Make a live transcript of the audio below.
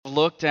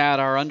looked at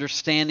our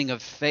understanding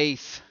of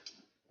faith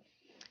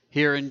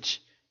here in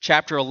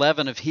chapter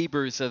 11 of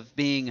Hebrews of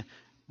being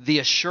the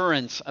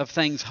assurance of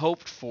things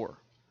hoped for,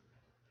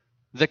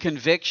 the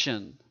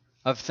conviction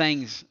of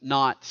things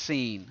not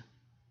seen.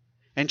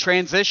 And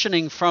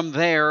transitioning from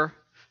there,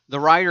 the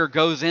writer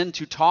goes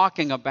into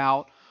talking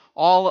about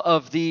all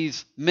of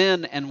these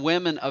men and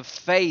women of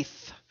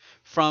faith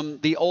from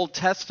the Old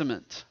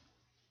Testament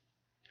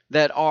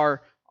that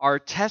are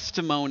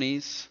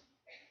testimonies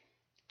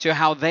to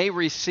how they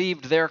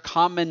received their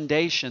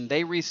commendation.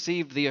 They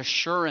received the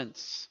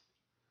assurance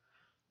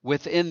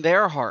within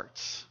their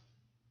hearts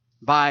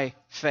by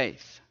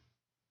faith.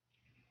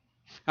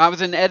 I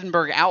was in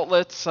Edinburgh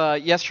Outlets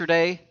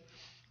yesterday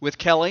with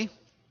Kelly,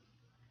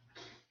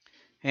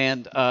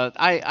 and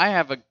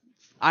I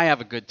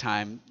have a good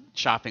time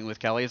shopping with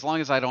Kelly as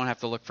long as I don't have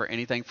to look for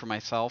anything for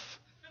myself.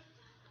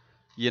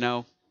 You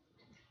know,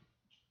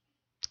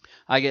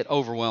 I get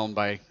overwhelmed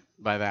by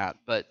that,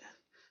 but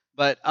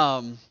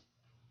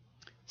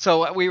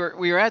so we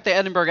were at the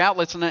Edinburgh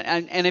Outlets,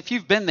 and if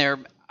you've been there,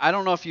 I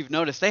don't know if you've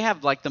noticed, they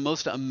have like the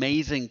most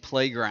amazing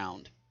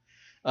playground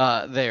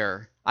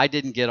there. I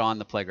didn't get on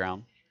the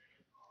playground,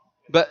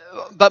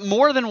 but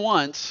more than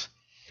once,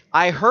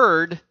 I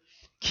heard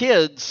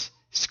kids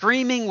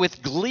screaming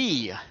with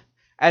glee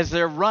as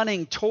they're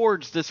running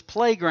towards this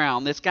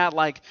playground that's got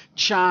like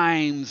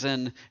chimes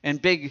and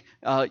big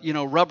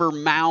rubber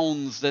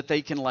mounds that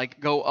they can like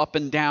go up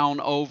and down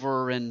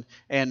over and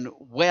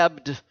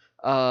webbed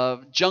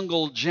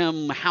jungle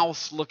gym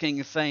house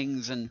looking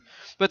things,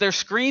 but they're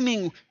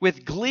screaming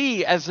with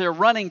glee as they're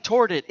running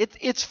toward it.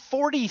 It's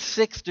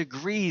 46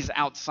 degrees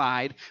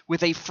outside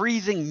with a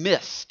freezing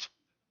mist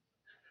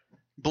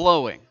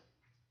blowing.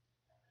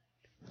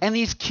 And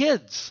these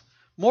kids,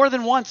 more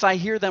than once I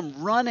hear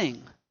them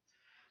running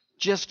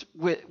just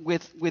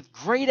with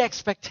great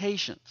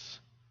expectations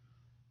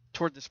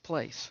toward this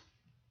place.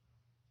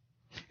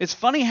 It's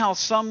funny how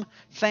some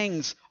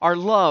things are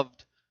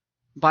loved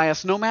by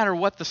us no matter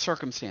what the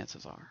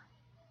circumstances are.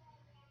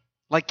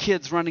 Like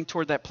kids running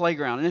toward that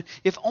playground. And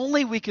if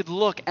only we could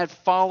look at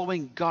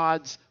following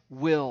God's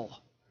will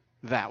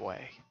that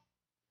way.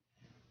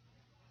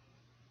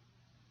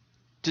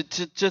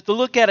 To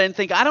look at it and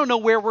think, I don't know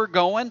where we're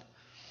going,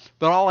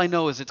 but all I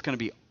know is it's going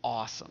to be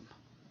awesome.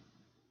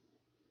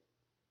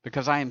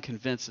 Because I am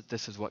convinced that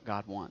this is what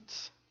God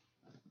wants.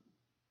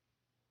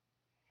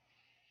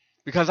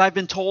 Because I've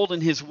been told in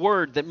His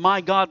Word that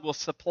my God will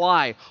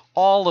supply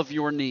all of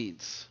your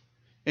needs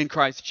in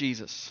Christ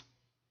Jesus.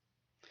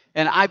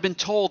 And I've been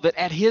told that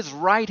at His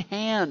right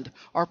hand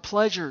are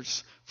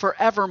pleasures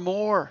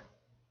forevermore.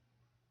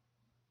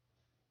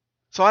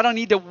 So I don't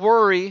need to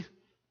worry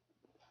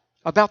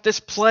about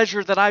this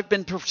pleasure that I've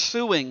been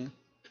pursuing.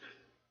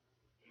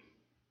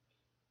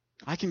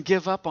 I can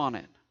give up on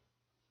it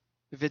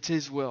if it's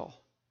His will.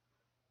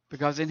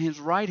 Because in His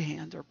right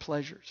hand are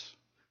pleasures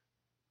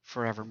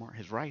forevermore.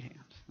 His right hand.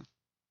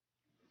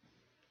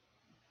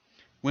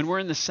 When we're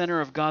in the center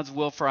of God's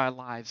will for our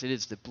lives, it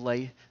is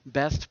the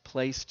best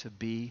place to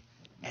be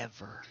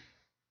ever.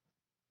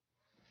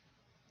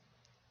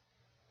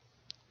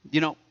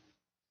 You know,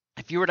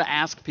 if you were to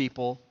ask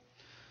people,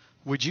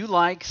 would you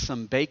like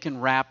some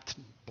bacon-wrapped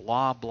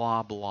blah,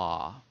 blah,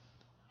 blah?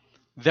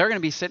 They're going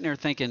to be sitting there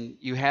thinking,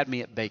 you had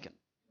me at bacon.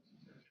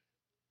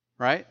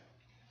 Right?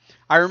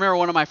 I remember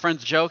one of my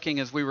friends joking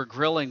as we were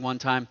grilling one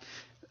time.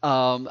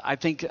 I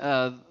think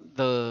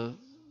the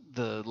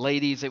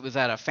ladies, it was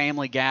at a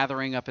family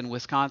gathering up in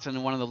Wisconsin,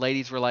 and one of the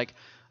ladies were like,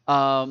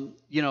 we're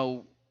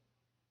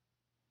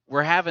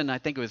having, I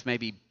think it was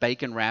maybe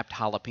bacon-wrapped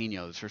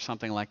jalapenos or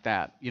something like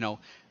that.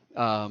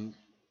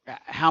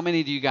 How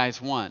many do you guys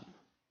want?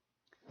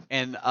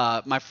 And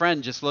my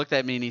friend just looked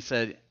at me and he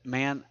said,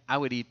 man, I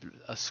would eat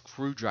a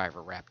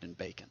screwdriver wrapped in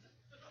bacon.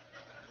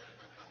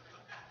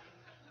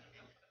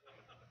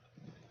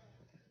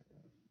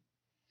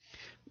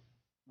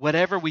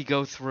 Whatever we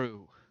go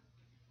through,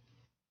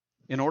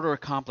 in order to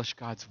accomplish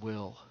God's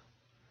will,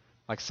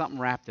 like something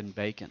wrapped in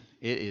bacon,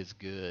 it is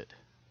good.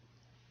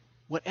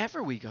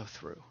 Whatever we go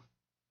through.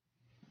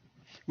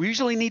 We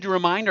usually need to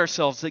remind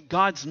ourselves that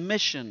God's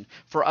mission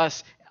for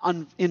us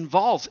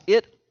involves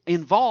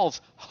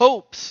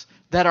hopes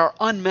that are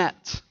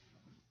unmet.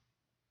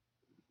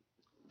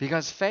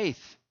 Because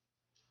faith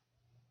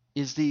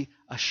is the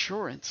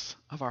assurance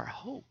of our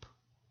hope.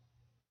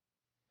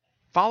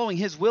 Following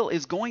His will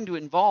is going to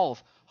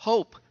involve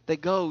hope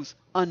that goes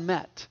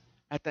unmet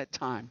at that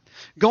time.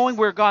 Going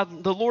where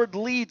the Lord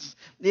leads,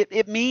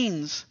 it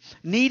means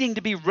needing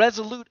to be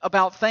resolute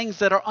about things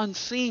that are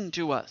unseen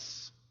to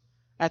us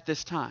at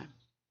this time.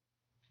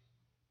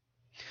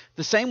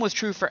 The same was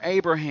true for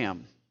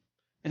Abraham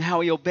and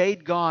how he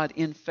obeyed God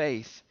in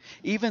faith,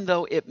 even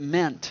though it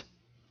meant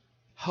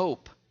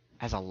hope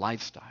as a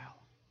lifestyle.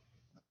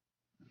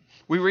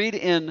 We read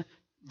in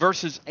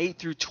verses 8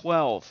 through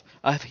 12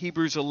 of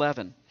Hebrews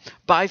 11.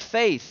 By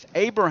faith,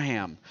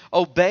 Abraham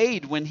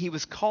obeyed when he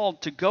was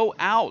called to go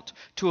out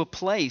to a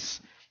place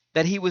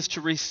that he was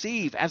to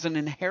receive as an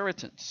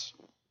inheritance.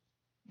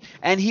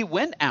 And he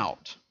went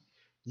out,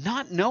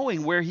 not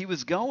knowing where he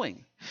was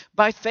going.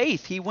 By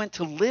faith, he went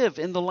to live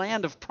in the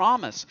land of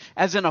promise,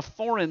 as in a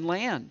foreign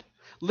land,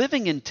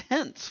 living in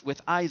tents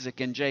with Isaac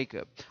and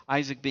Jacob,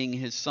 Isaac being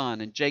his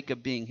son and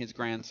Jacob being his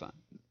grandson,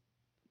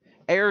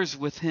 heirs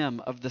with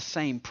him of the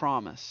same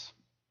promise.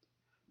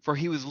 For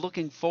he was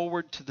looking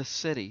forward to the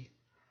city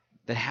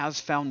that has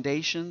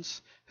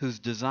foundations, whose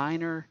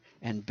designer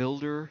and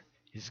builder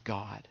is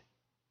God.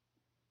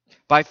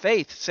 By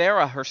faith,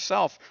 Sarah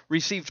herself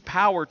received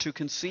power to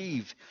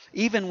conceive,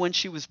 even when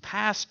she was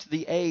past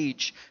the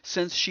age,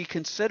 since she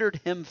considered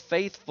him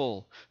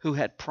faithful who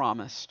had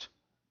promised.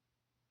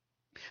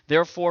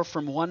 Therefore,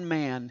 from one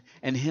man,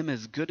 and him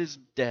as good as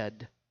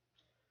dead,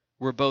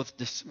 were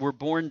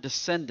born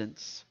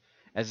descendants,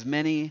 as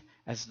many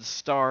as the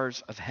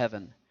stars of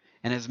heaven,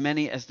 and as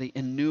many as the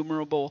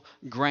innumerable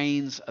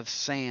grains of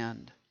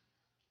sand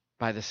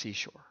by the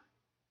seashore.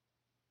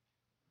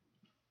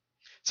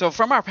 So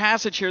from our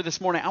passage here this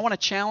morning, I want to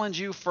challenge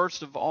you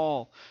first of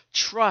all,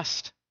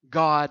 trust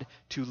God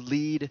to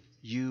lead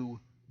you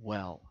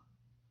well.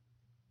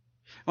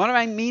 What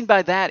I mean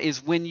by that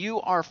is when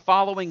you are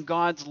following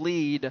God's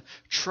lead,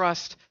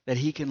 trust that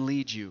he can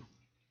lead you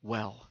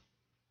well.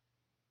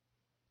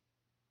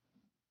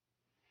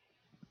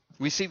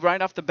 We see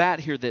right off the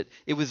bat here that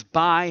it was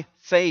by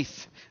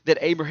faith that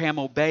Abraham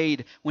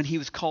obeyed when he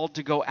was called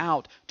to go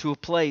out to a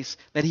place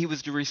that he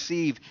was to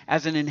receive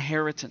as an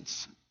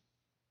inheritance.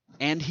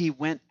 And he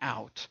went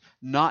out,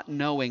 not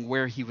knowing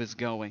where he was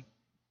going.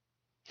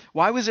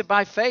 Why was it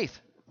by faith?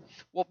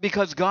 Well,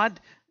 because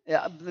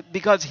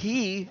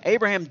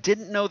Abraham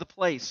didn't know the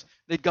place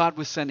that God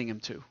was sending him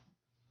to.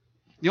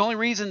 The only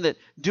reason that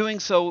doing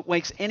so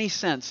makes any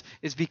sense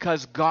is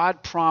because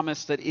God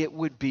promised that it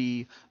would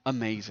be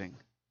amazing.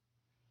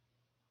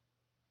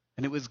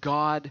 And it was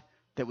God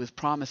that was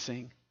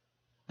promising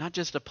not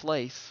just a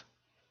place,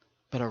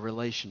 but a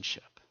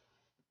relationship.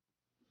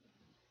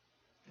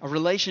 A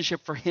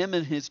relationship for him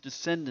and his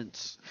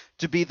descendants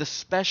to be the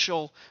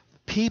special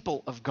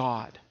people of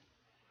God.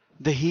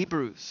 The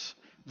Hebrews,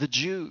 the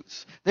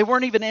Jews. They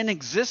weren't even in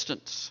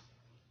existence.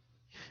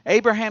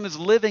 Abraham is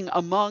living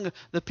among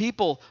the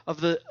people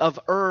of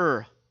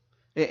Ur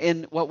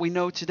in what we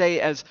know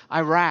today as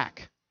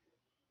Iraq.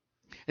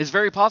 It's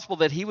very possible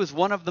that he was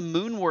one of the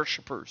moon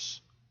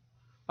worshipers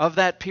of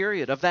that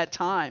period, of that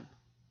time.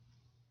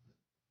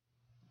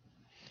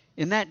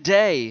 In that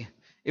day,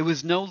 it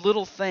was no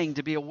little thing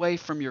to be away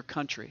from your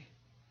country,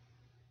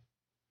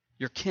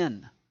 your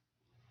kin,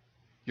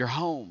 your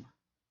home.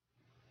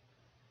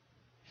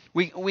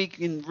 We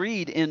can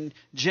read in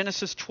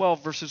Genesis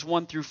 12, verses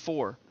 1 through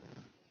 4.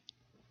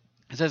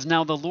 It says,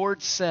 "Now the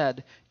Lord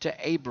said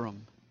to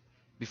Abram,"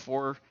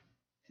 before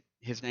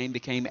his name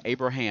became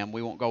Abraham.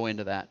 We won't go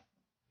into that.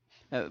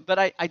 But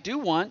I do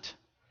want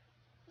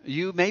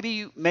you,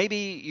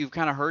 maybe you've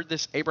kind of heard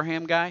this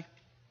Abraham guy.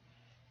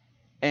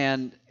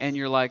 And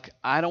you're like,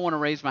 I don't want to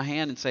raise my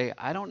hand and say,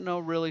 I don't know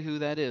really who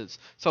that is.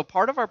 So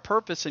part of our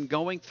purpose in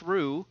going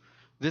through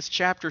this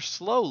chapter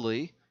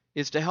slowly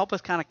is to help us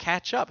kind of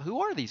catch up.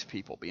 Who are these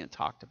people being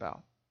talked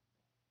about?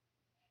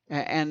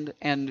 And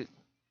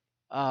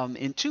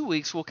in 2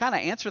 weeks, we'll kind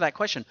of answer that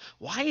question.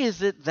 Why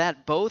is it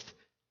that both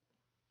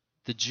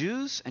the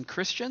Jews and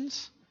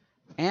Christians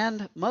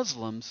and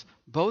Muslims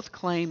both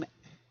claim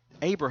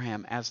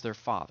Abraham as their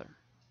father?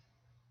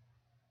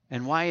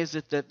 And why is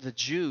it that the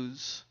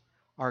Jews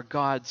are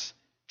God's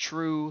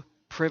true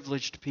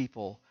privileged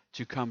people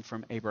to come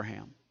from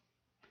Abraham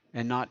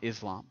and not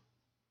Islam?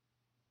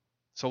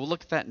 So we'll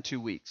look at that in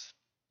 2 weeks,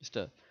 just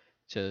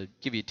to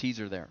give you a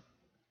teaser there.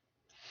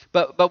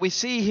 But we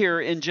see here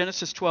in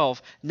Genesis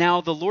 12,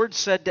 "Now the Lord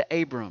said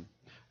to Abram,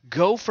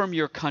 go from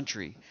your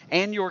country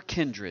and your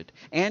kindred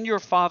and your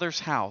father's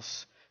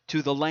house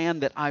to the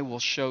land that I will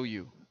show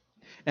you.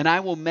 And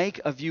I will make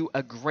of you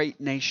a great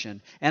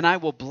nation, and I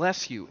will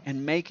bless you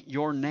and make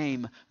your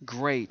name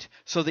great,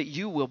 so that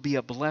you will be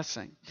a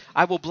blessing.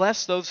 I will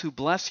bless those who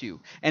bless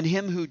you, and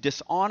him who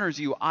dishonors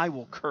you I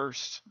will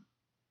curse.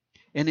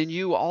 And in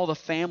you all the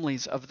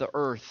families of the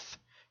earth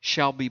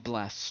shall be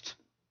blessed."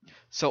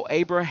 So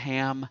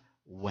Abraham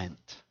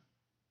went,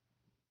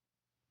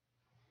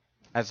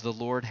 as the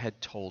Lord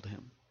had told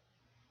him.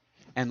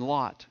 And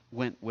Lot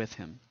went with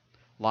him,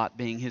 Lot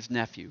being his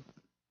nephew.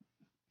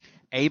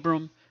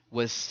 Abram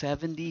was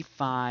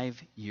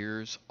 75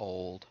 years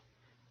old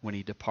when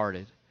he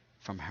departed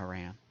from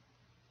Haran,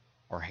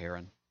 or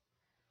Haran,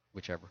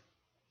 whichever.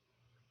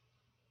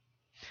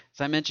 As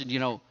I mentioned,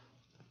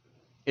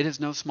 it is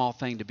no small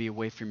thing to be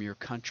away from your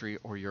country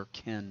or your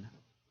kin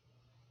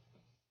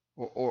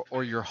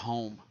or your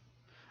home.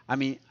 I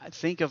mean,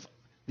 think of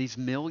these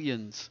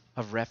millions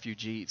of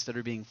refugees that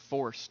are being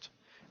forced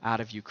out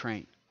of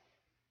Ukraine.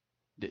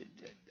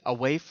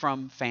 Away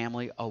from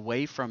family,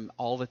 away from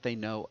all that they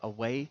know,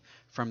 away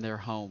from their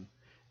home.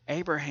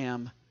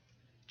 Abraham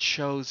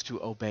chose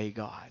to obey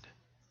God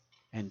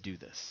and do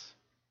this,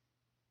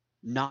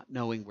 not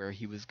knowing where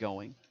he was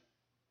going.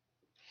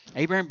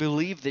 Abraham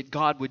believed that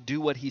God would do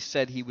what he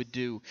said he would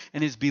do,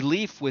 and his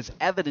belief was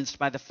evidenced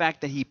by the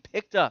fact that he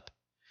picked up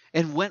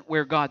and went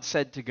where God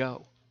said to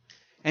go.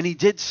 And he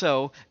did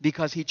so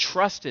because he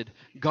trusted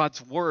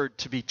God's word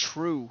to be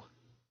true.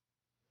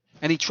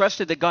 And he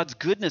trusted that God's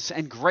goodness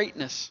and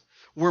greatness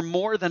were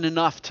more than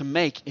enough to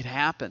make it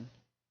happen.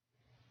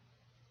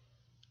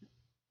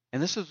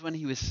 And this was when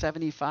he was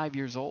 75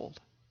 years old.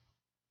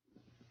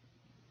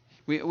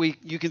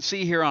 You can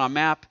see here on a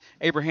map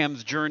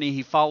Abraham's journey.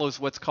 He follows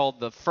what's called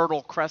the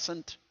Fertile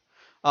Crescent,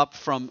 up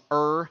from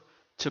Ur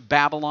to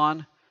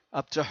Babylon,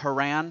 up to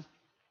Haran,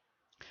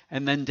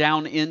 and then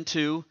down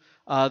into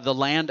the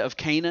land of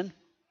Canaan.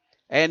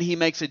 And he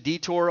makes a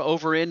detour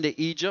over into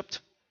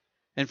Egypt,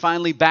 and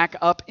finally back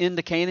up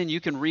into Canaan.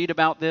 You can read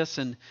about this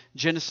in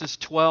Genesis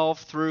 12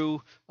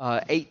 through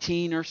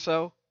 18 or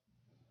so.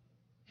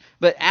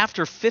 But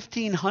after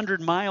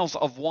 1,500 miles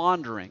of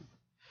wandering,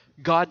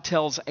 God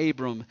tells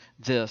Abram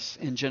this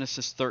in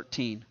Genesis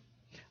 13.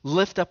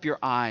 Lift up your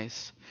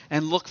eyes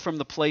and look from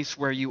the place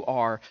where you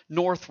are,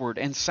 northward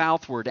and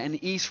southward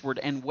and eastward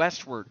and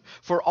westward.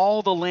 For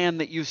all the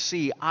land that you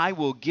see, I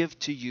will give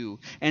to you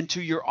and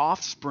to your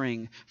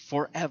offspring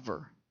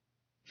forever.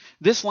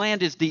 This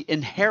land is the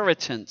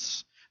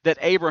inheritance that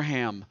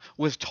Abraham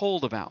was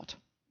told about.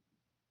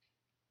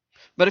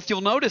 But if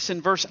you'll notice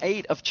in verse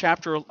 8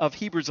 of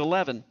Hebrews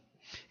 11,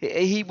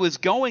 he was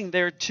going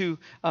there to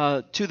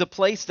the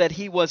place that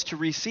he was to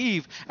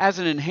receive as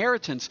an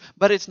inheritance.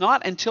 But it's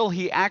not until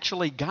he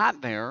actually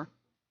got there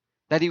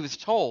that he was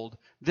told,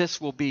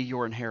 this will be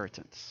your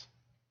inheritance.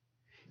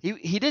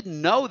 He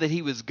didn't know that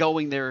he was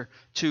going there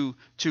to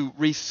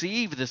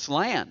receive this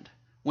land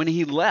when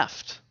he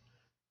left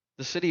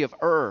the city of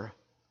Ur.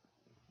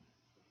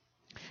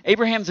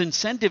 Abraham's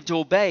incentive to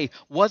obey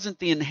wasn't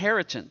the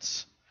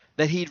inheritance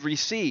that he'd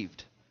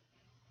received.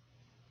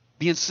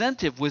 The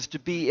incentive was to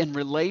be in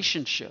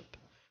relationship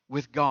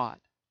with God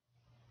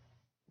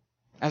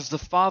as the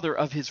father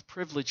of his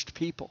privileged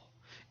people,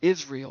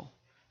 Israel,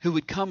 who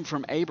would come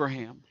from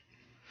Abraham.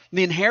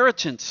 The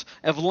inheritance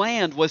of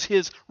land was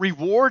his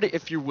reward,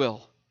 if you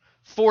will,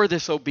 for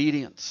this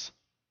obedience.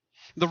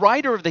 The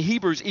writer of the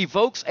Hebrews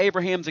evokes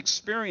Abraham's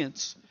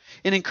experience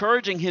in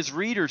encouraging his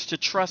readers to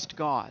trust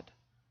God.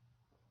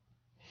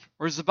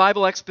 Or as the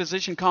Bible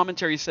Exposition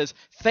Commentary says,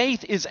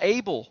 faith is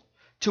able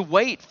to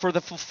wait for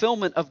the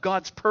fulfillment of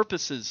God's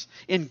purposes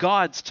in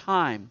God's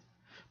time.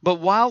 But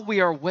while we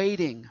are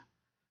waiting,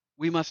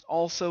 we must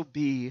also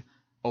be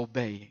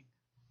obeying.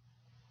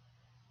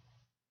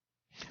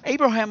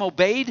 Abraham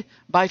obeyed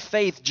by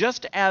faith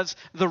just as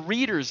the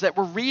readers that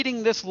were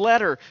reading this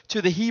letter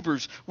to the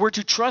Hebrews were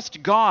to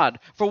trust God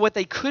for what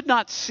they could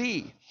not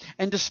see.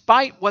 And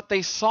despite what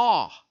they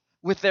saw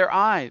with their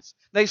eyes,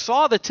 they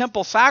saw the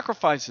temple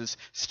sacrifices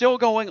still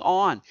going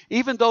on,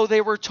 even though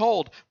they were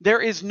told there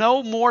is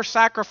no more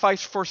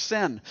sacrifice for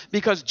sin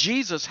because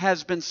Jesus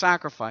has been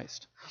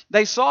sacrificed.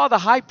 They saw the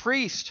high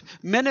priest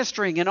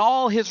ministering in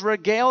all his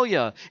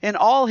regalia, in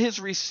all his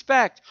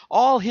respect,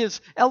 all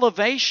his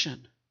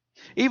elevation.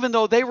 Even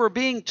though they were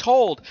being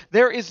told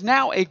there is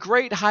now a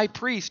great high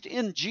priest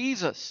in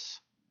Jesus,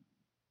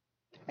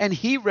 and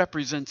he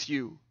represents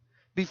you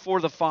before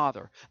the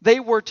Father. They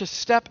were to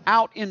step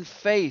out in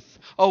faith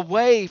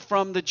away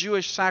from the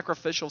Jewish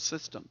sacrificial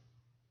system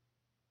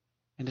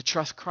and to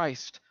trust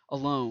Christ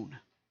alone.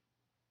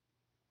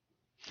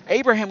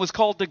 Abraham was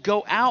called to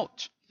go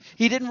out.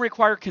 He didn't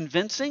require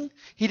convincing.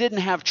 He didn't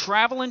have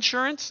travel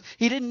insurance.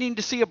 He didn't need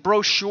to see a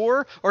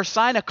brochure or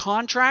sign a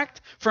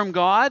contract from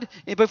God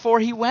before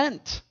he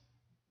went.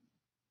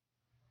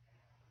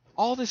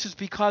 All this is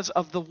because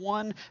of the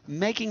one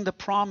making the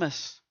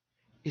promise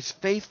is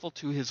faithful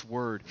to his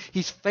word.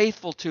 He's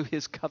faithful to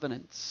his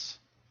covenants.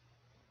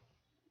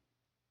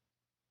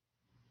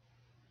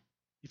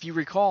 If you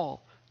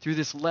recall, through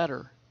this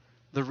letter,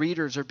 the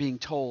readers are being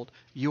told,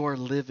 you're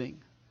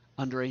living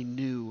under a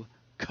new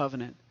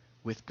covenant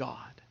with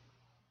God.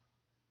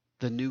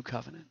 The new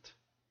covenant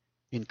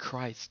in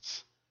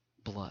Christ's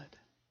blood.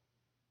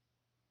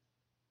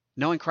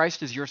 Knowing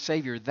Christ is your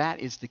Savior,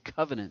 that is the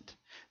covenant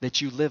that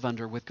you live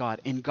under with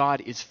God. And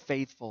God is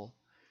faithful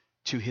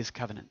to his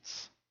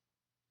covenants.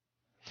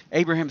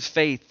 Abraham's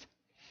faith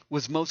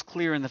was most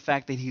clear in the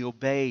fact that he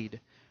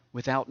obeyed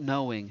without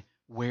knowing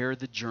where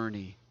the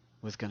journey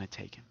was going to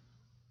take him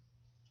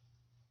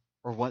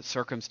or what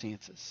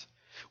circumstances.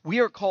 We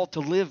are called to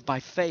live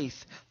by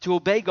faith, to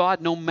obey God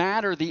no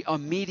matter the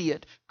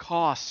immediate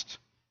cost.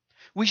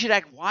 We should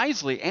act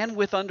wisely and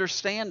with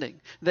understanding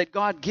that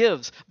God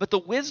gives, but the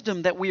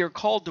wisdom that we are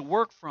called to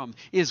work from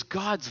is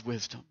God's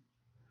wisdom.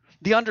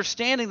 The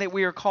understanding that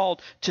we are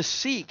called to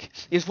seek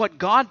is what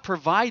God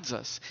provides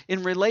us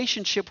in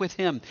relationship with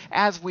him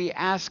as we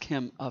ask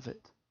him of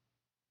it.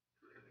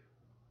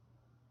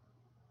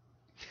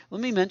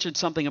 Let me mention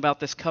something about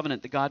this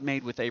covenant that God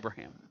made with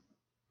Abraham.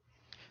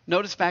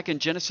 Notice back in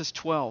Genesis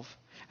 12,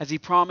 as he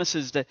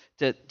promises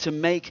to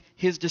make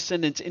his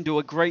descendants into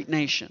a great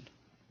nation,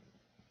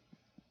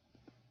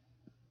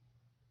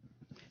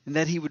 and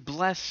that he would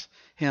bless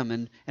him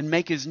and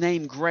make his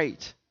name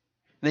great,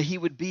 and that he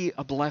would be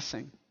a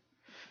blessing.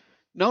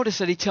 Notice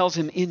that he tells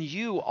him, in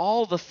you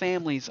all the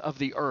families of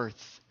the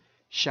earth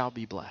shall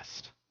be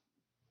blessed.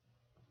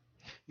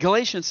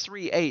 Galatians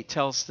 3:8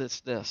 tells us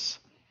this.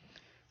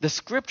 The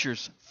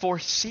Scriptures,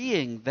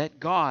 foreseeing that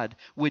God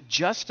would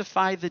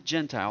justify the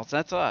Gentiles,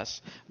 that's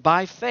us,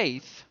 by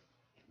faith,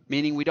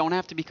 meaning we don't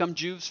have to become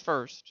Jews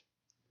first.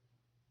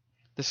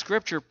 The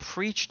Scripture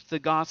preached the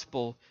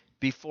gospel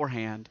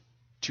beforehand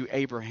to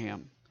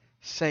Abraham,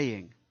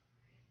 saying,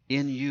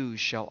 in you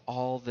shall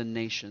all the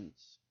nations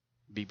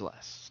be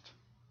blessed.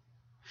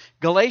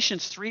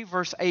 Galatians 3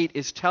 verse 8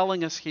 is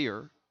telling us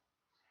here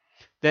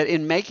that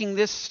in making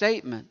this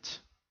statement,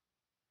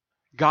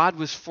 God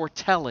was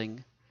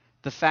foretelling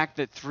the fact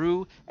that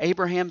through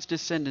Abraham's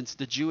descendants,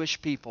 the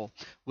Jewish people,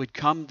 would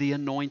come the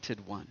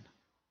anointed one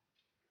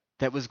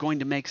that was going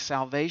to make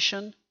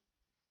salvation,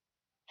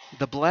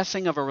 the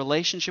blessing of a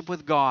relationship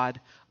with God,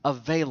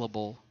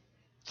 available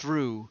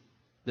through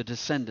the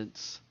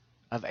descendants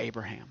of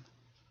Abraham.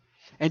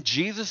 And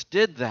Jesus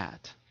did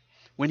that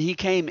when he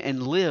came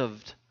and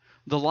lived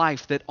the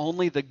life that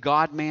only the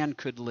God-man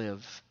could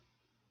live,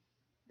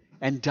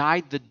 and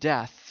died the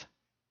death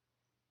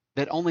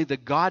that only the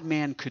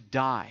God-man could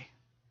die,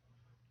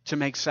 to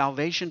make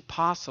salvation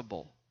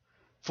possible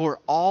for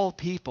all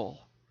people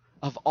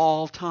of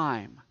all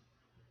time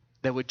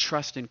that would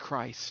trust in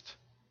Christ,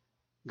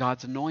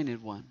 God's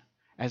anointed one,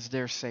 as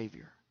their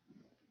Savior.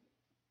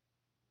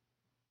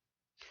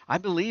 I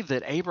believe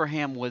that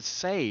Abraham was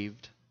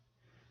saved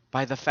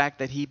by the fact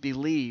that he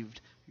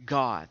believed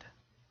God,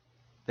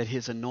 that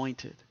his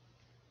anointed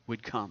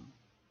would come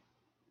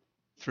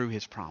through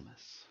his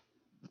promise.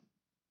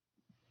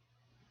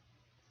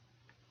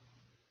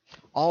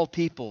 All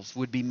peoples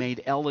would be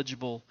made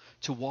eligible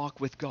to walk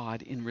with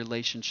God in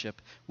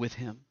relationship with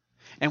him.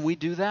 And we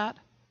do that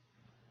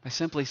by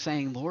simply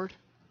saying, Lord,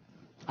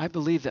 I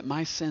believe that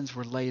my sins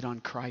were laid on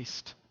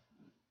Christ,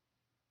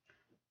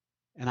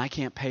 and I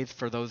can't pay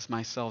for those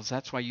myself.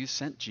 That's why you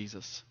sent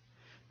Jesus.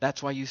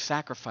 That's why you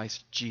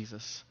sacrificed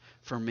Jesus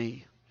for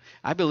me.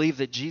 I believe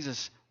that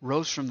Jesus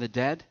rose from the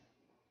dead,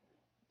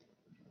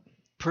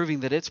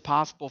 proving that it's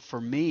possible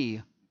for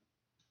me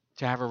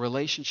to have a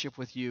relationship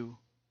with you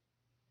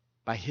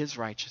by his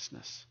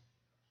righteousness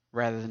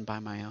rather than by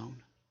my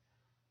own.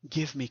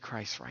 Give me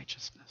Christ's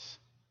righteousness.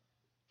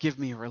 Give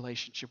me a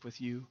relationship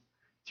with you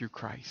through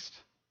Christ.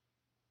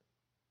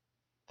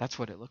 That's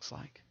what it looks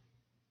like.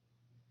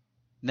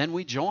 And then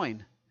we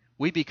join.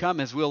 We become,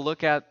 as we'll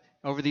look at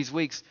over these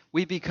weeks,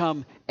 we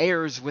become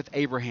heirs with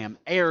Abraham,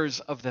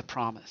 heirs of the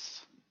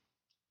promise.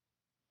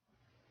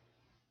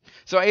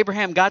 So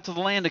Abraham got to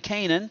the land of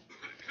Canaan,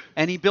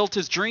 and he built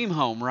his dream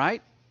home,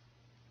 right?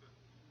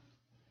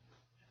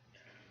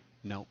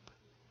 Nope.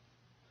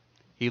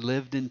 He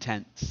lived in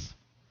tents.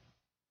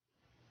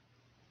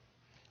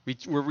 We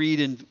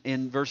read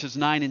in verses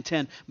 9 and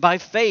 10, by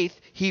faith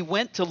he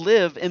went to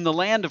live in the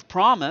land of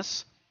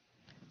promise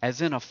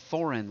as in a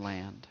foreign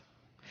land,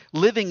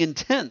 living in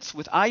tents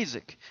with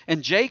Isaac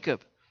and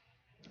Jacob,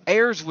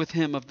 heirs with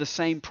him of the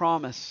same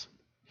promise.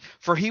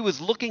 For he was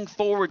looking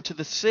forward to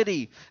the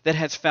city that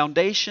has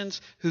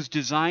foundations, whose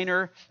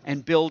designer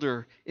and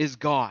builder is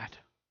God.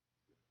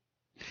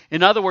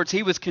 In other words,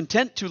 he was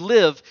content to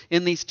live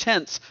in these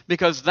tents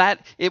because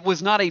it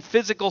was not a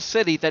physical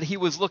city that he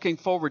was looking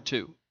forward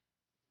to.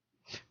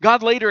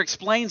 God later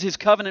explains his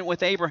covenant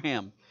with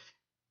Abraham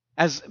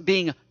as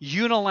being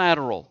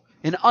unilateral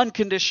and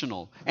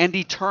unconditional and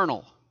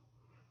eternal.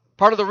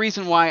 Part of the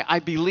reason why I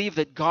believe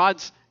that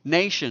God's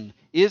nation,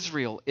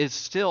 Israel,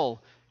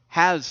 still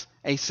has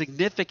a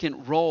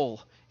significant role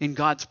in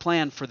God's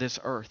plan for this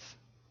earth.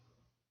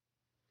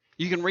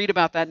 You can read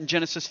about that in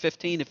Genesis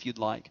 15 if you'd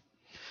like.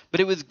 But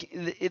it was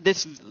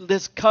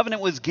this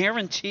covenant was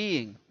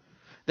guaranteeing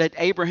that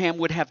Abraham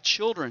would have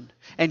children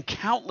and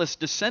countless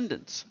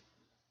descendants.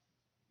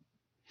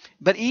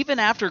 But even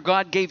after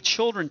God gave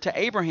children to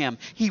Abraham,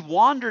 he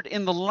wandered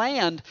in the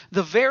land,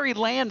 the very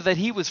land that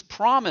he was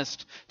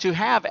promised to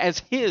have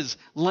as his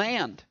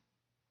land.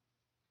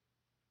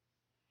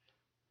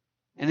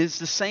 And it's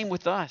the same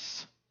with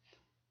us.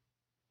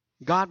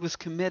 God was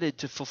committed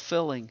to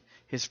fulfilling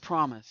his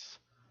promise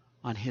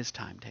on his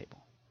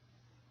timetable,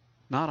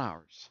 not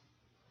ours.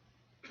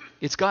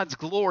 It's God's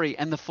glory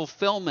and the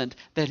fulfillment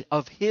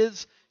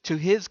to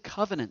his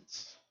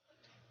covenants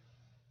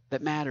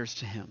that matters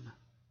to him,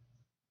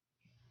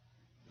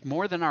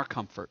 more than our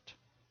comfort.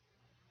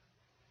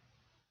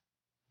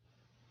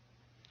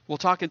 We'll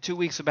talk in 2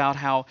 weeks about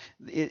how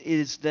it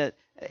is that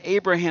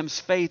Abraham's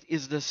faith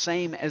is the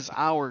same as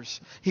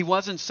ours. He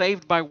wasn't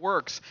saved by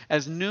works,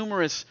 as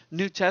numerous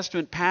New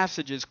Testament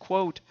passages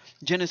quote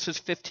Genesis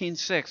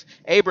 15:6.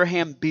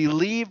 Abraham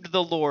believed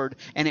the Lord,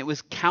 and it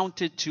was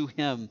counted to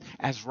him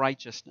as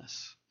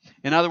righteousness.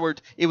 In other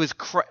words,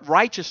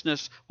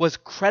 righteousness was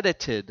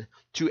credited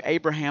to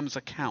Abraham's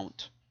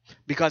account.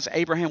 Because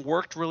Abraham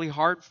worked really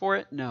hard for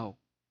it? No.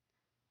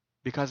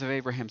 Because of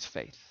Abraham's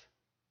faith.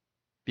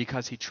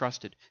 Because he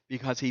trusted.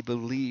 Because he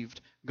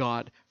believed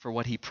God for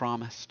what he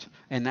promised.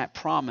 And that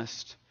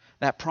promise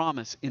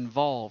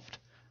involved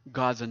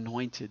God's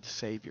anointed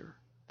Savior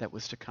that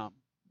was to come.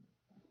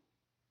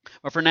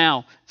 But for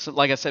now, so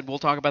like I said, we'll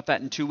talk about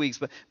that in 2 weeks.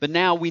 But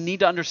now we need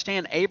to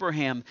understand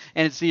Abraham,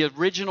 and it's the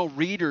original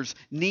readers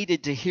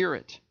needed to hear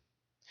it.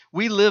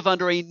 We live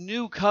under a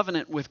new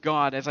covenant with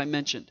God, as I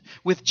mentioned,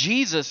 with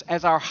Jesus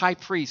as our high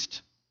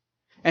priest,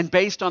 and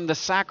based on the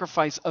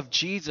sacrifice of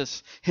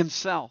Jesus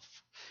himself.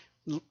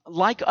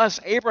 Like us,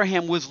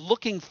 Abraham was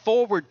looking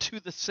forward to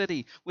the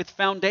city with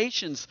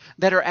foundations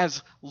that are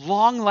as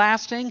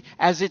long-lasting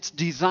as its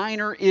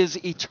designer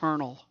is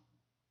eternal.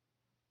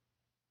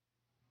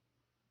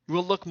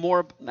 We'll look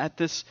more at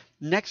this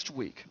next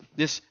week,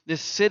 this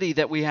city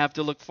that we have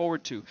to look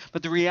forward to.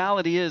 But the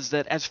reality is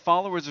that as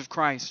followers of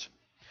Christ,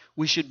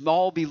 we should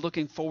all be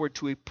looking forward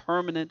to a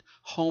permanent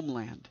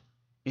homeland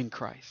in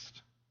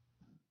Christ.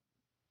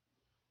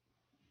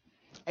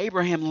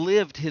 Abraham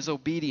lived his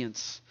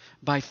obedience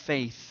by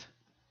faith.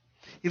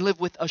 He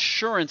lived with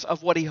assurance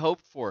of what he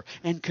hoped for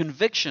and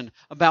conviction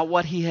about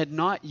what he had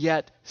not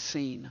yet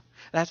seen.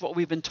 That's what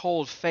we've been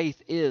told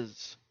faith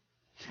is.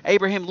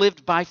 Abraham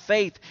lived by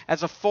faith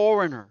as a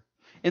foreigner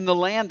in the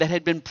land that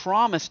had been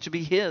promised to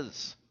be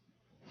his.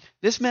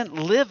 This meant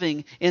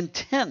living in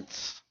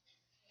tents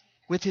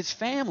with his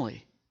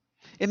family.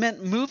 It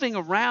meant moving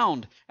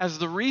around as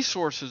the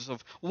resources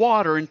of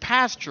water and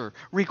pasture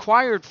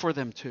required for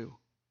them to.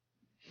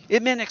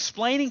 It meant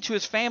explaining to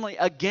his family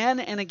again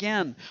and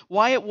again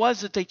why it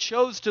was that they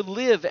chose to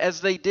live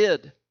as they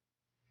did,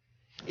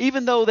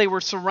 even though they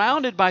were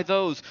surrounded by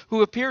those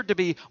who appeared to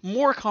be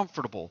more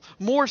comfortable,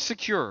 more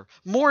secure,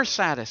 more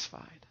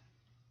satisfied.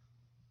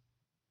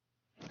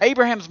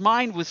 Abraham's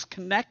mind was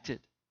connected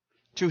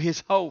to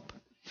his hope.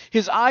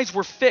 His eyes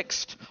were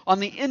fixed on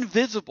the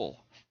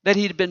invisible that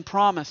he had been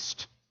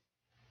promised.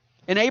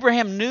 And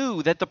Abraham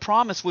knew that the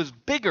promise was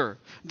bigger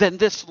than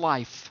this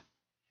life.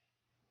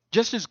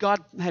 Just as God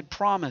had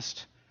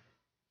promised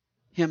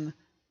him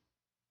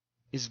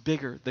is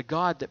bigger. The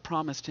God that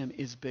promised him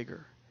is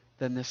bigger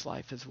than this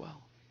life as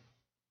well.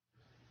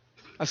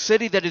 A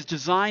city that is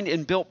designed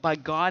and built by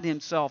God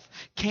himself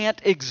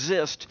can't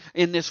exist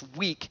in this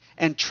weak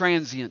and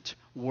transient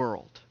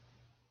world.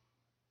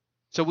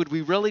 So would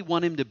we really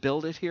want him to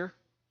build it here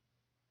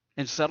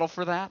and settle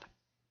for that?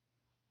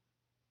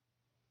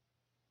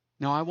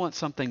 No, I want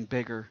something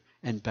bigger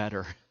and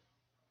better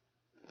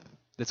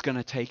that's going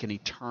to take an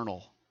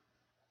eternal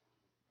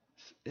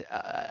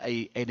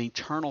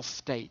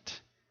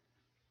state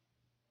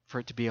for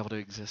it to be able to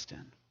exist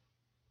in.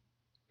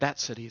 That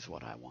city is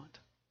what I want.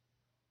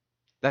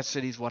 That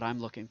city is what I'm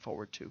looking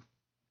forward to.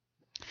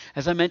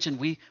 As I mentioned,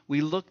 we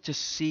look to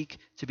seek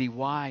to be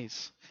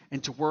wise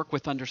and to work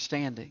with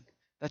understanding.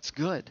 That's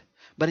good.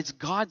 But it's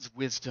God's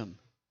wisdom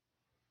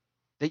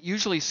that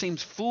usually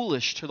seems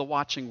foolish to the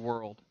watching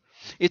world.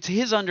 It's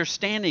his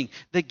understanding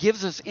that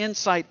gives us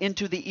insight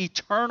into the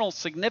eternal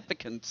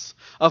significance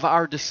of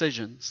our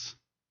decisions.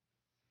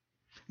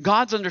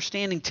 God's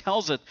understanding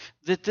tells us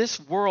that this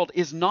world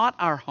is not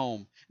our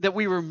home, that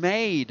we were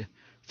made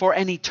for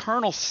an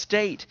eternal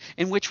state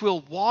in which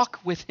we'll walk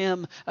with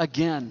him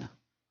again,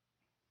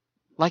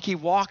 like he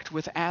walked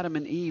with Adam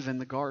and Eve in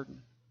the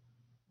garden.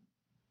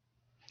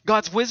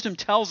 God's wisdom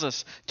tells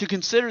us to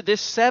consider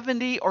this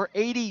 70 or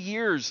 80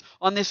 years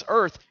on this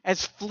earth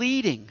as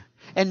fleeting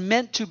and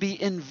meant to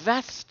be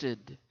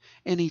invested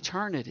in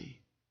eternity.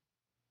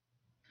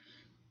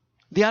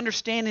 The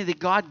understanding that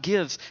God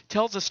gives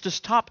tells us to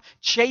stop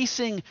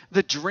chasing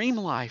the dream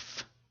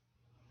life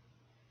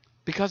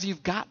because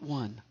you've got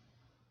one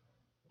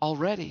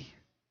already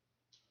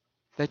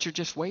that you're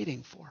just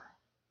waiting for.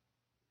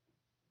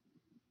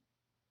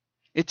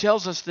 It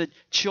tells us that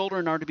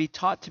children are to be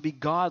taught to be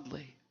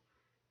godly,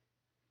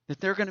 that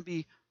they're going to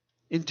be,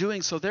 in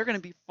doing so, they're going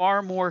to be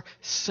far more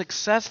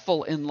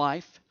successful in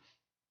life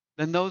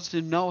than those who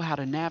know how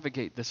to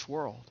navigate this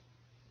world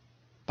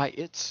by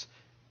its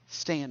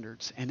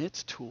standards and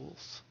its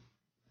tools.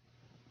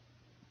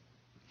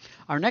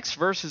 Our next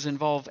verses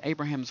involve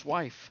Abraham's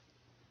wife,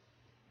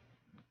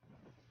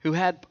 who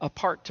had a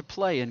part to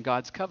play in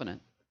God's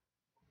covenant.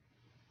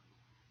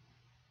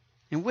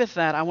 And with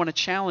that, I want to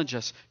challenge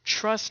us.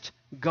 Trust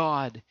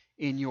God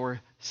in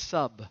your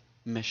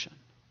submission.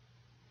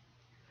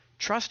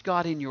 Trust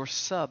God in your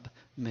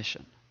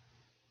submission.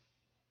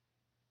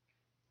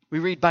 We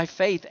read, by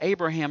faith,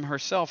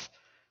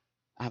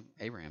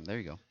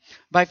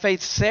 By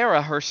faith,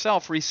 Sarah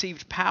herself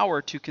received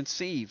power to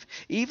conceive,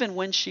 even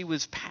when she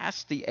was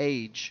past the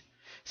age,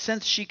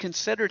 since she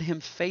considered him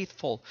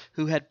faithful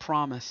who had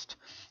promised.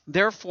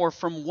 Therefore,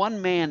 from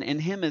one man,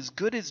 and him as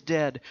good as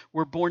dead,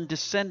 were born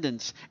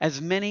descendants, as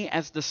many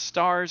as the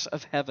stars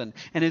of heaven,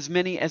 and as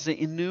many as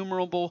the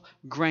innumerable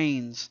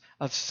grains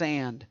of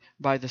sand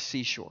by the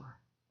seashore.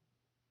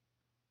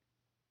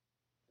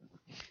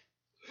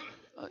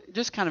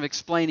 Just kind of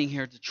explaining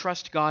here to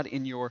trust God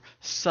in your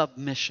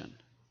submission.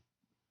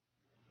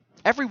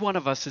 Every one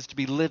of us is to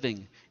be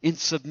living in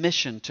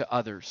submission to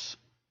others.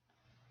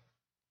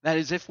 That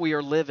is, if we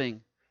are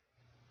living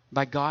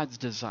by God's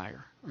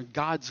desire or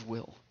God's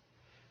will.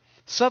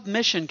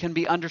 Submission can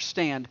be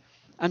understood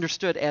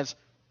as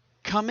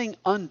coming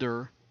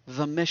under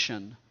the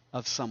mission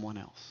of someone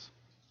else.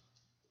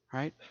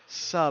 right?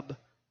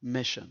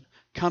 Submission.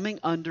 Coming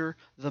under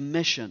the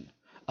mission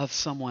of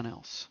someone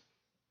else.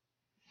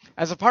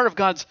 As a part of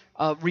God's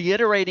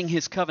reiterating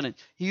his covenant,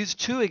 he used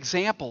two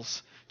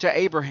examples to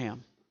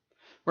Abraham,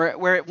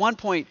 where at one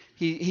point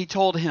he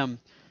told him,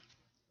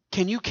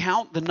 can you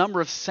count the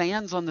number of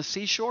sands on the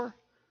seashore?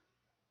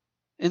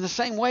 In the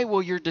same way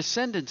will your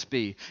descendants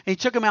be. And he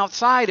took him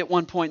outside at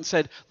one point and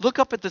said, look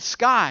up at the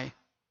sky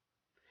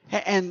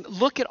and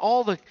look at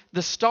all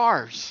the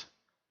stars.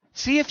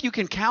 See if you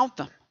can count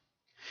them.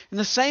 In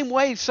the same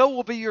way, so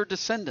will be your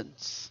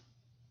descendants.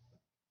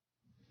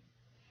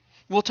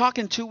 We'll talk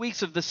in 2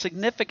 weeks of the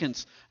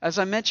significance, as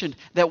I mentioned,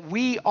 that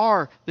we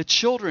are the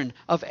children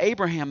of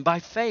Abraham by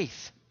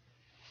faith.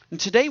 And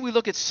today we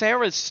look at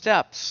Sarah's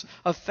steps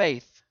of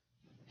faith.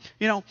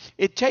 You know,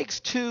 it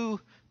takes two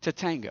to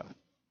tango.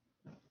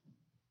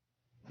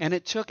 And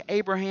it took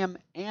Abraham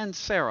and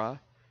Sarah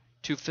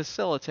to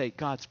facilitate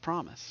God's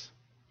promise.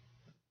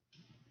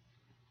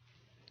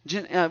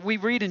 We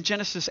read in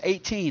Genesis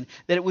 18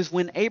 that it was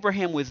when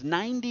Abraham was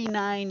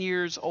 99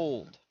 years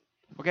old.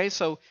 Okay,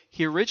 so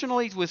he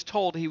originally was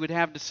told he would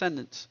have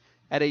descendants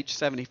at age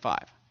 75.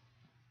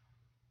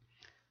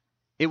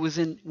 It was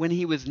when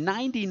he was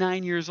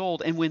 99 years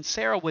old and when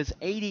Sarah was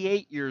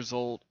 88 years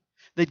old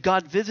that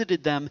God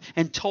visited them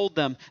and told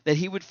them that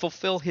he would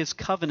fulfill his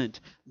covenant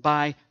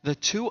by the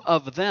two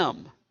of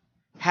them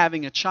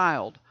having a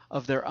child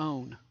of their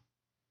own.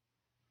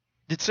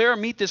 Did Sarah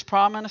meet this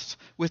promise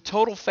with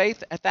total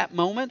faith at that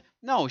moment?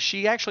 No,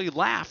 she actually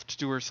laughed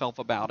to herself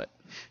about it.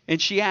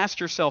 And she asked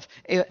herself,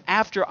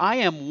 after I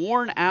am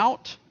worn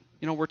out,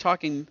 you know, we're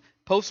talking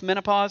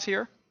post-menopause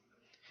here,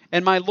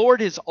 and my Lord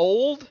is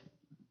old,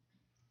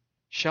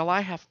 shall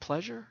I have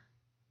pleasure?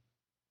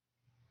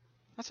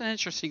 That's an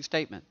interesting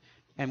statement.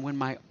 And when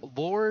my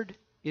Lord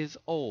is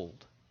old,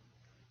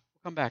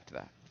 we'll come back to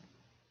that.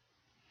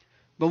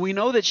 But we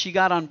know that she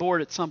got on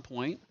board at some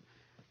point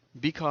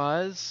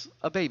because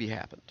a baby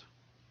happened.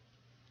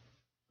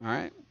 All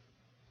right?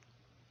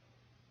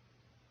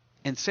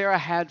 And Sarah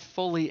had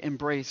fully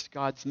embraced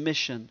God's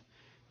mission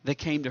that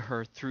came to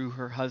her through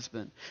her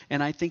husband.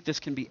 And I think this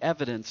can be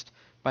evidenced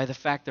by the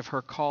fact of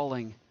her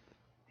calling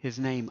his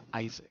name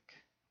Isaac,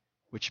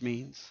 which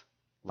means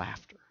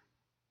laughter.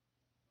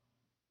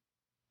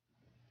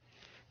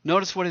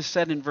 Notice what is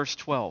said in verse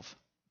 12.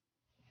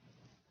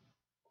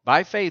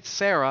 By faith,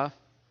 Sarah,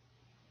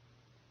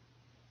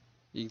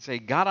 you can say,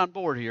 got on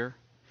board here.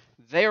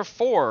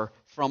 Therefore,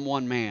 from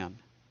one man,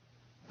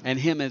 and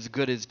him as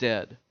good as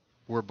dead,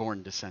 were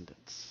born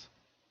descendants.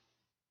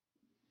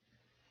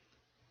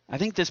 I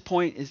think this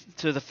point is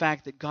to the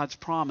fact that God's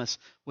promise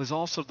was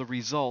also the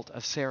result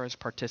of Sarah's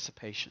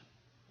participation.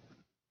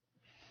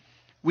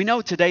 We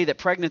know today that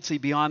pregnancy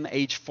beyond the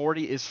age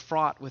 40 is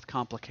fraught with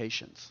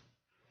complications.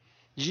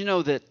 Did you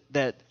know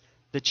that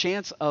the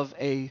chance of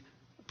a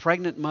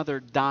pregnant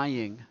mother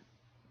dying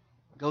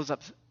goes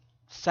up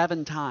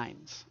 7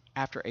 times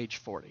after age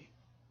 40?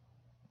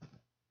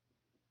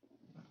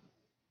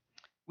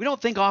 We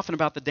don't think often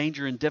about the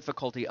danger and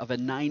difficulty of a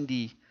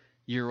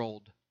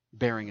 90-year-old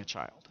bearing a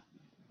child.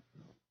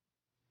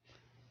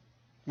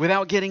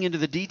 Without getting into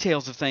the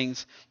details of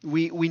things,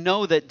 we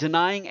know that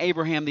denying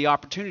Abraham the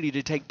opportunity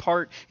to take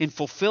part in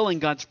fulfilling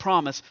God's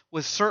promise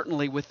was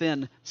certainly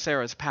within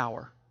Sarah's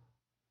power.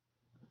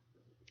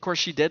 Of course,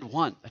 she did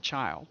want a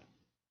child,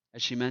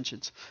 as she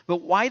mentions.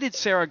 But why did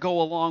Sarah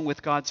go along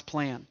with God's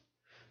plan?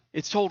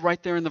 It's told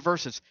right there in the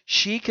verses.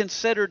 She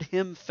considered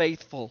him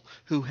faithful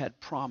who had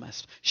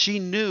promised. She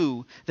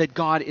knew that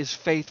God is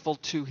faithful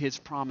to his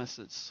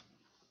promises.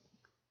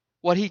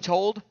 What he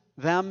told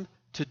them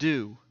to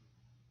do,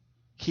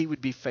 he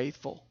would be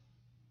faithful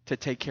to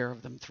take care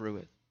of them through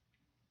it.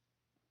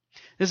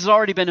 This has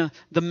already been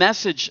the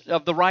message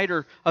of the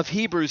writer of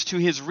Hebrews to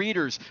his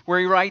readers, where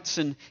he writes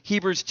in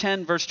Hebrews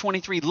 10, verse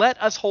 23,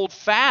 "Let us hold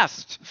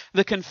fast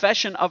the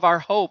confession of our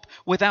hope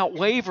without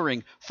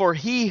wavering, for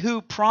he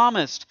who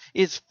promised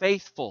is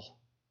faithful."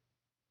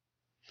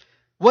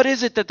 What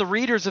is it that the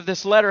readers of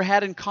this letter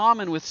had in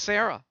common with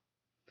Sarah?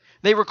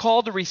 They were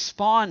called to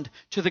respond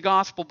to the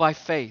gospel by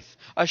faith,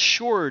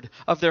 assured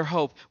of their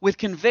hope, with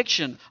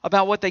conviction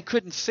about what they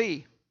couldn't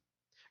see.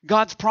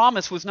 God's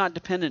promise was not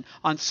dependent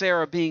on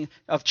Sarah being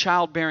of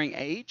childbearing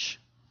age,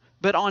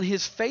 but on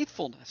his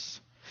faithfulness.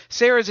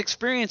 Sarah's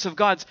experience of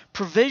God's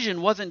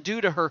provision wasn't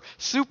due to her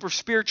super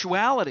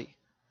spirituality,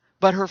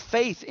 but her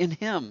faith in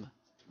him.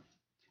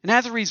 And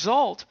as a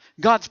result,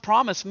 God's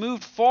promise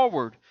moved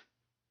forward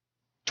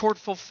toward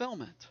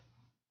fulfillment.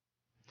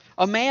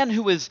 A man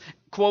who is,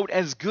 quote,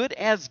 as good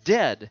as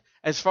dead,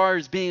 as far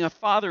as being a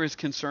father is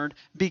concerned,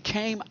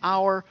 became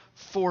our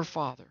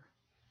forefather.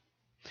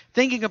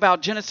 Thinking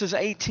about Genesis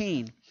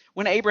 18,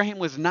 when Abraham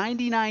was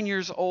 99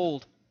 years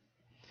old,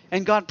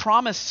 and God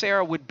promised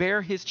Sarah would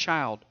bear his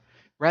child,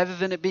 rather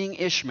than it being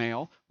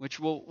Ishmael, which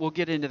we'll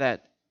get into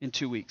that in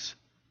 2 weeks.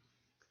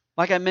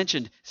 Like I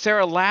mentioned,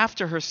 Sarah laughed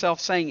to herself,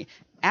 saying,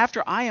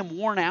 "After I am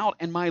worn out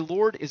and my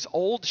Lord is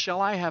old,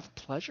 shall I have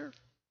pleasure?"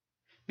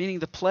 Meaning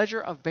the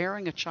pleasure of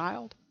bearing a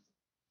child.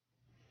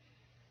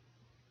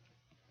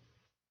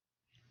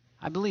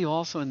 I believe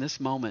also in this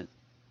moment,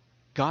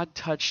 God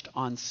touched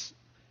on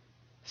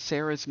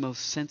Sarah's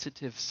most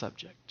sensitive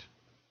subject,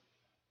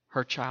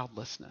 her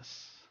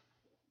childlessness.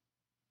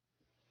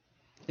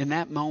 In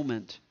that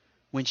moment,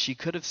 when she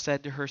could have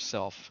said to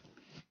herself,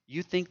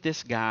 you think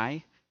this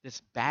guy,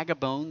 this bag of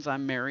bones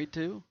I'm married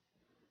to,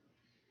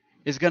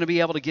 is going to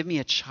be able to give me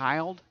a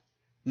child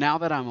now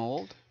that I'm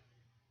old?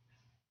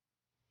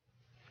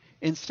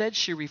 Instead,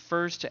 she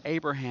refers to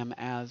Abraham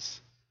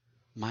as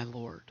my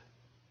Lord.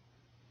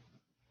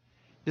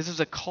 This is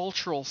a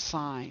cultural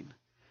sign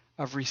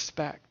of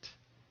respect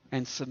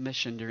and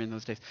submission during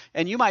those days.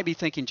 And you might be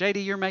thinking,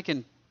 JD, you're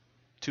making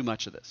too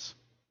much of this.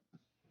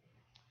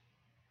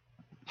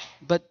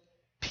 But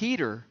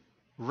Peter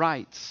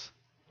writes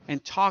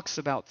and talks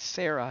about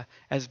Sarah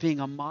as being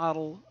a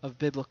model of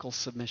biblical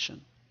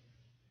submission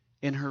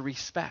in her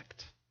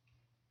respect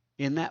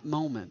in that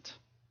moment,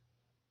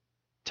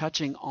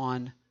 touching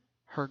on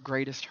her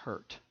greatest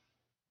hurt.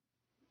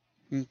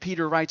 And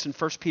Peter writes in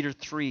 1 Peter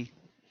 3,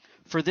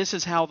 for this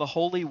is how the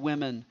holy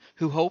women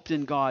who hoped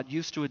in God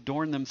used to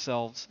adorn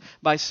themselves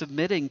by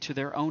submitting to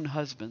their own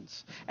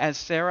husbands, as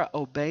Sarah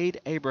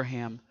obeyed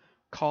Abraham,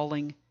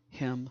 calling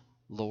him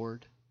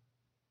Lord.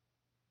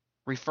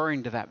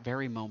 Referring to that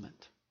very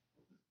moment.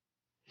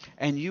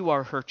 And you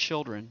are her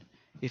children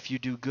if you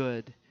do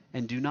good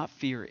and do not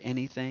fear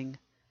anything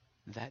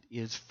that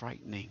is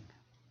frightening.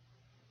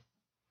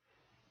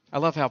 I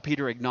love how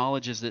Peter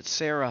acknowledges that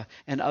Sarah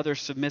and other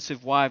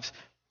submissive wives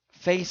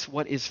face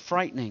what is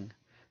frightening,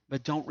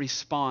 but don't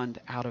respond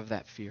out of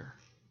that fear.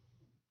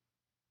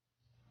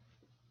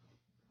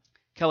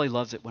 Kelly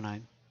loves it when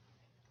I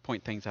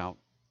point things out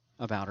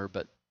about her,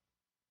 but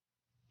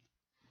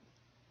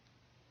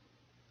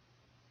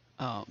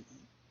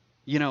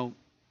you know,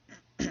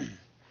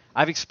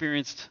 I've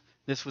experienced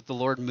this with the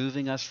Lord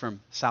moving us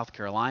from South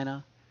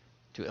Carolina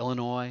to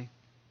Illinois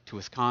to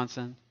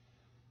Wisconsin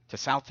to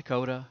South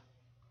Dakota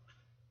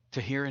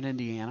to here in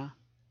Indiana.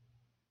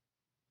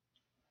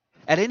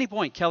 At any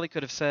point, Kelly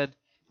could have said,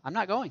 I'm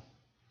not going.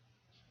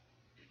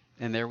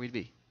 And there we'd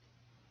be.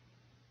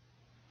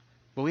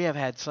 But we have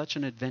had such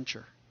an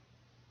adventure.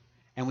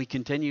 And we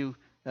continue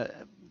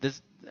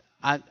this.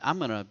 I'm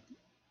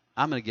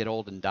gonna get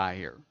old and die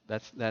here.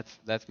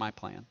 That's my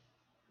plan.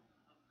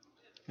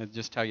 I'll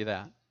just tell you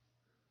that.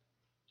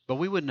 But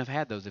we wouldn't have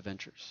had those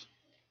adventures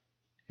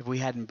if we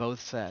hadn't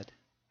both said,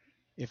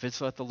 if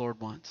it's what the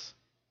Lord wants,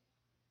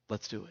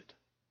 let's do it.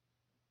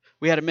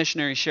 We had a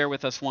missionary share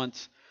with us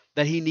once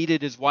that he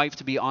needed his wife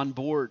to be on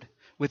board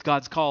with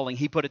God's calling.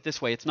 He put it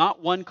this way, it's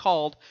not one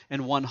called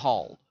and one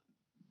hauled.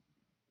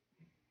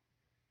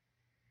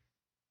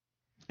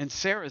 And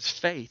Sarah's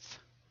faith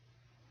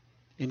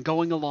in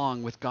going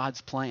along with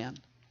God's plan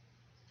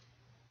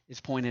is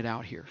pointed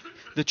out here.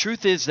 The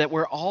truth is that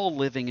we're all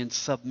living in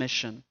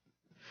submission.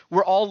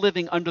 We're all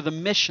living under the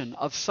mission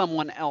of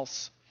someone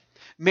else.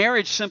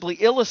 Marriage simply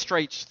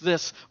illustrates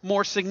this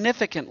more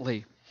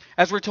significantly.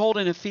 As we're told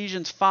in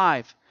Ephesians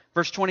 5,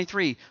 verse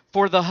 23,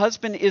 for the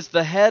husband is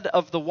the head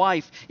of the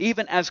wife,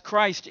 even as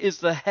Christ is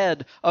the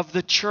head of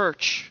the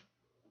church.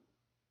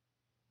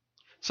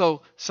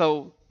 So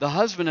the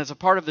husband as a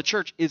part of the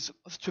church is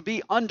to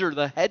be under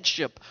the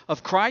headship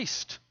of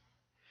Christ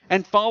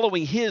and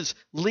following his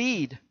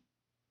lead.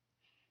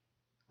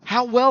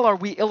 How well are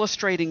we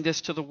illustrating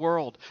this to the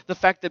world? The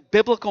fact that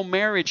biblical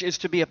marriage is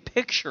to be a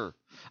picture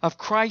of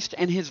Christ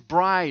and his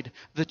bride,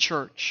 the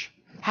church.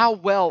 How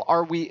well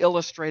are we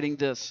illustrating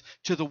this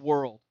to the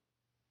world?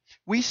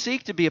 We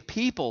seek to be a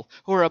people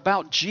who are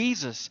about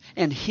Jesus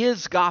and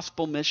his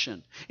gospel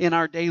mission in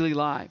our daily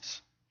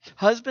lives.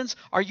 Husbands,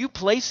 are you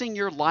placing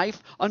your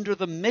life under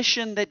the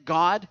mission that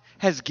God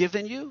has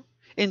given you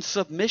in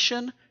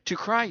submission to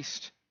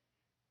Christ?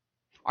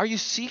 Are you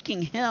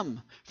seeking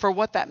him for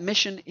what that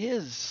mission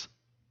is?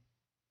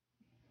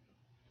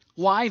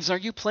 Wives, are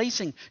you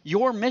placing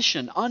your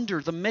mission under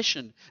the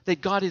mission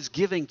that God is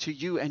giving to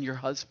you and your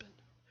husband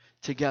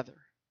together?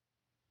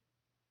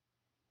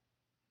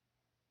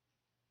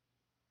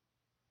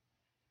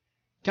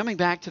 Coming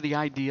back to the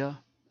idea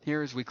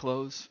here as we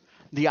close,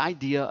 the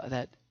idea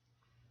that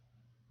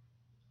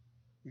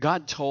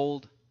God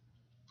told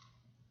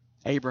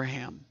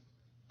Abraham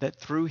that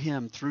through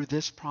him, through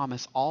this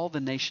promise, all the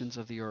nations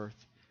of the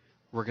earth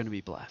were going to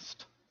be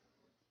blessed.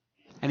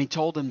 And he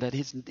told him that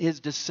his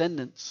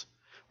descendants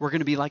were going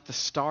to be like the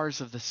stars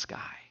of the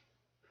sky,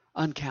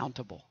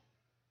 uncountable.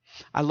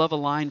 I love a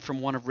line from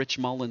one of Rich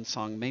Mullins'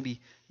 songs.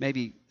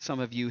 Maybe some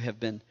of you have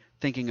been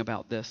thinking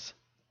about this.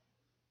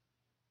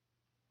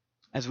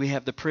 As we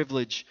have the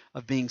privilege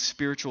of being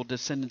spiritual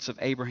descendants of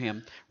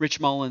Abraham, Rich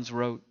Mullins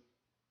wrote,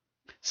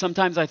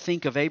 sometimes I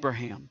think of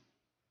Abraham,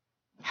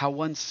 how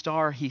one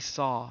star he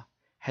saw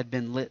had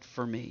been lit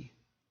for me.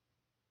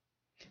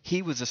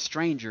 He was a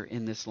stranger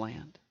in this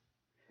land,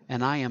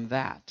 and I am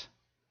that,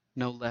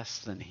 no less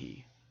than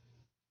he.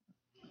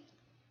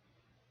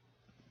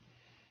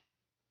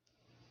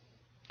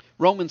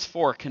 Romans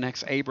 4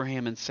 connects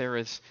Abraham and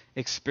Sarah's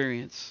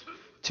experience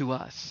to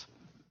us.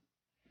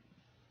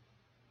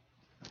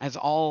 As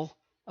all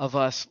of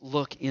us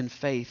look in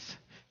faith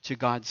to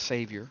God's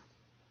Savior.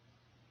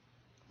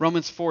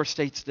 Romans 4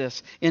 states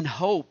this: in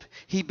hope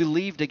he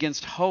believed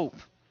against hope,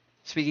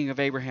 speaking of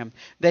Abraham,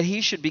 that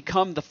he should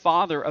become the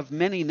father of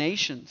many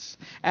nations,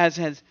 as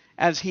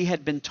he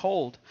had been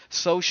told,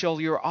 so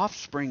shall your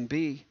offspring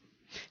be.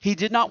 He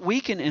did not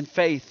weaken in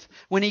faith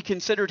when he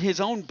considered his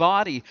own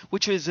body,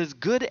 which was as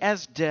good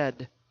as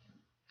dead,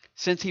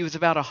 since he was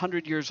about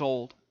 100 years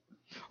old,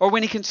 or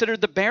when he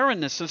considered the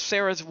barrenness of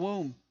Sarah's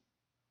womb.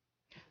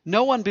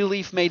 No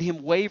unbelief made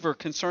him waver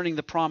concerning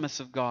the promise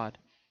of God,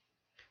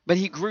 but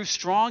he grew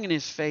strong in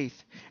his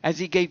faith as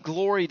he gave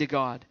glory to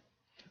God,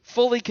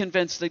 fully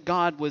convinced that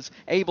God was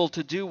able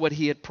to do what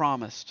he had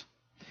promised.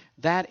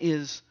 That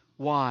is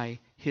why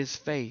his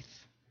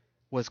faith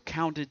was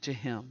counted to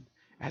him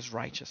as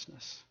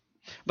righteousness.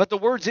 But the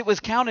words "it was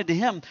counted to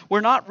him"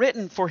 were not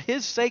written for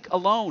his sake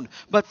alone,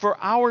 but for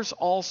ours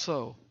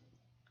also.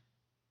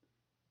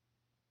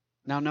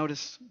 Now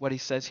notice what he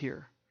says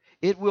here.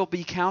 It will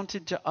be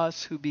counted to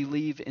us who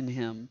believe in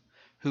him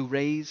who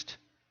raised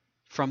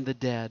from the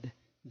dead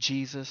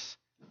Jesus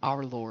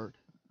our Lord,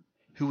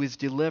 who is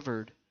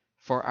delivered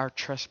for our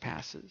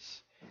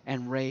trespasses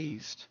and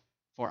raised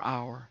for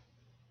our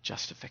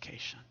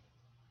justification.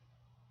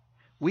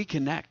 We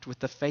connect with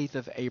the faith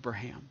of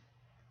Abraham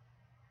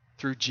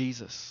through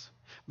Jesus,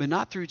 but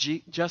not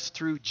just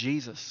through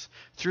Jesus,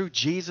 through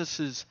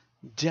Jesus'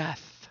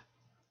 death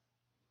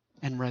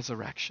and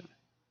resurrection.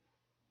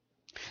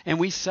 And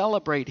we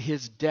celebrate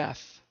his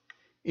death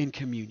in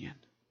communion.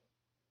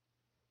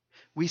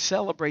 We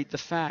celebrate the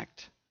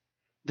fact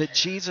that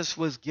Jesus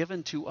was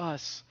given to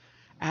us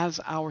as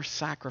our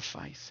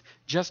sacrifice,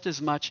 just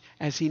as much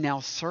as he now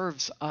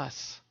serves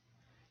us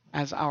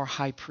as our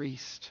high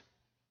priest.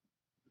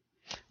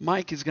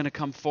 Mike is going to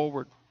come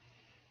forward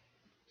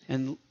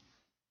and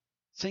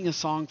sing a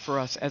song for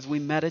us as we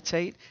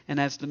meditate and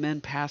as the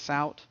men pass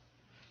out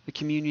the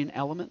communion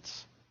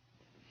elements.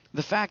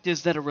 The fact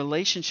is that a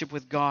relationship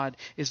with God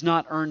is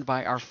not earned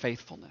by our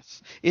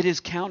faithfulness. It is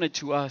counted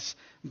to us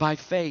by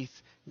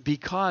faith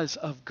because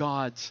of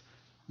God's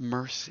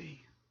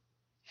mercy.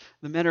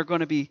 The men are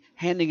going to be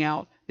handing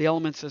out the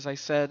elements, as I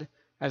said,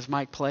 as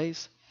Mike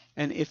plays.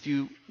 And if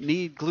you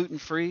need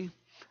gluten-free,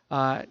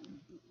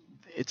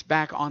 it's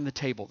back on the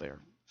table there.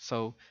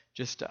 So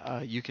just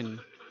you can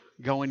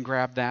go and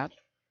grab that.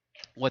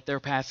 What they're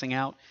passing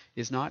out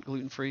is not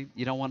gluten-free.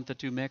 You don't want the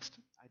two mixed.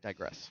 I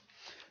digress.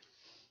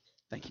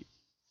 Thank you.